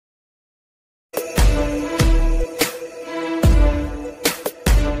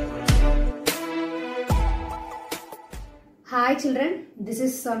Hi children, this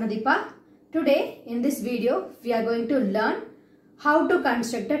is Sonadipa. Today in this video we are going to learn how to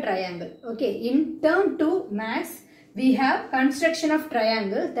construct a triangle. Okay, in term 2 maths we have construction of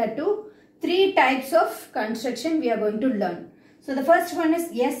triangle. That too 3 types of construction we are going to learn. So the first one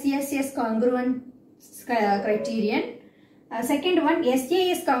is SSS congruent criterion. Second one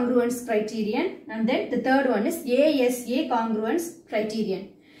SAS congruence criterion, and then the third one is ASA congruence criterion.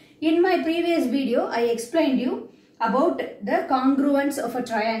 In my previous video I explained you about the congruence of a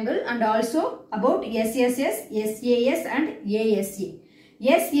triangle and also about SSS, SAS and ASA.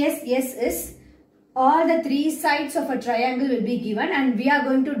 SSS is all the 3 sides of a triangle will be given and we are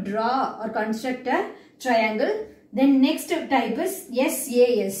going to draw or construct a triangle. Then next type is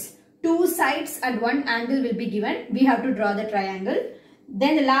SAS. 2 sides at 1 angle will be given. We have to draw the triangle.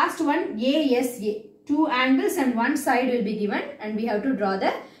 Then the last one ASA. 2 angles and 1 side will be given and we have to draw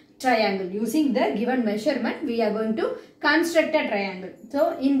the triangle. Using the given measurement, we are going to construct a triangle.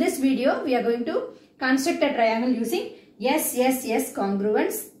 So in this video, we are going to construct a triangle using SSS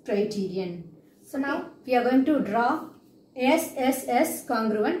congruence criterion. So now we are going to draw SSS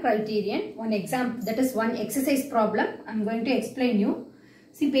congruent criterion. One example, that is one exercise problem. I am going to explain you.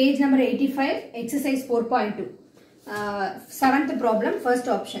 See page number 85, exercise 4.2. 7th problem, first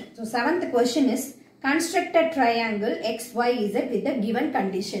option. So 7th question is, construct a triangle XYZ with the given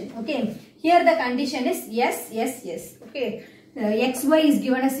condition. Okay, here the condition is yes. Okay, XY is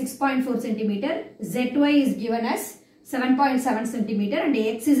given as 6.4 centimeter, ZY is given as 7.7 centimeter, and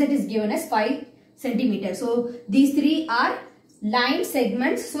XZ is given as 5 centimeter. So these 3 are line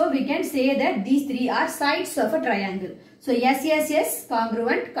segments. So we can say that these 3 are sides of a triangle. So yes,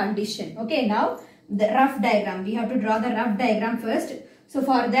 congruent condition. Okay, now the rough diagram. We have to draw the rough diagram first. So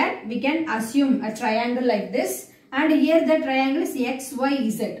for that we can assume a triangle like this, and here the triangle is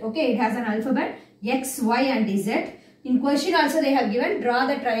XYZ. Okay, it has an alphabet X, Y and Z. In question also they have given draw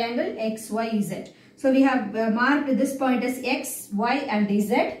the triangle XYZ. So we have marked this point as X, Y and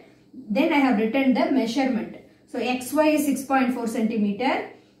Z. Then I have written the measurement. So XY is 6.4 centimeter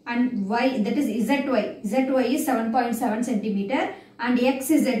and Y, that is ZY. ZY is 7.7 centimeter and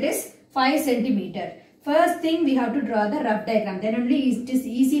XZ is 5 centimeter. First thing we have to draw the rough diagram. Then only it is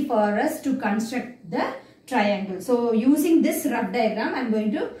easy for us to construct the triangle. So using this rough diagram I am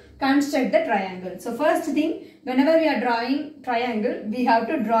going to construct the triangle. So first thing, whenever we are drawing triangle, we have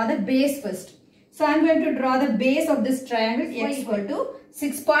to draw the base first. So I am going to draw the base of this triangle X equal to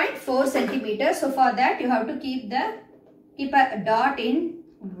 6.4 centimeters. So for that you have to keep a dot in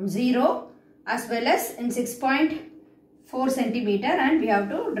 0 as well as in 6.4 centimeter, and we have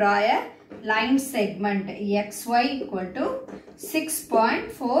to draw a line segment XY equal to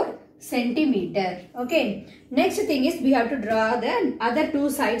 6.4 centimeter. Okay. Next thing is we have to draw the other 2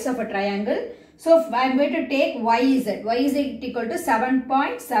 sides of a triangle. So I am going to take YZ. YZ equal to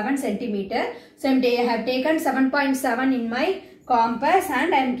 7.7 centimeter. So I have taken 7.7 in my compass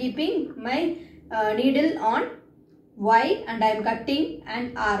and I am keeping my needle on Y and I am cutting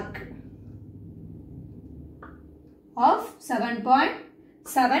an arc of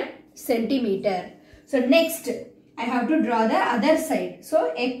 7.7 centimeter. So next I have to draw the other side.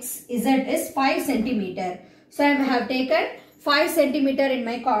 So XZ is 5 centimeter. So I have taken 5 centimeter in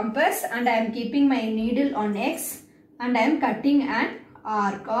my compass and I am keeping my needle on X and I am cutting an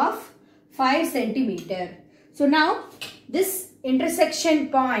arc of 5 centimeter. So now this intersection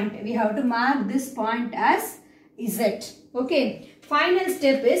point, we have to mark this point as Z. Okay. Final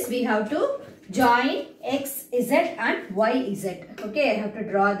step is we have to join XZ and YZ. Okay, I have to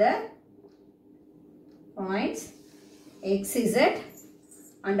draw the points XZ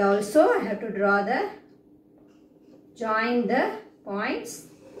and also I have to draw the join the points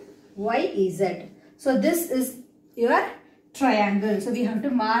YZ. So this is your triangle. So we have to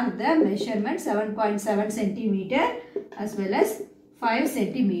mark the measurement 7.7 centimeter as well as 5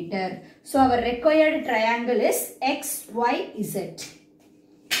 centimeter. So our required triangle is XYZ.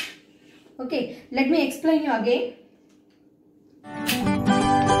 Okay, let me explain you again.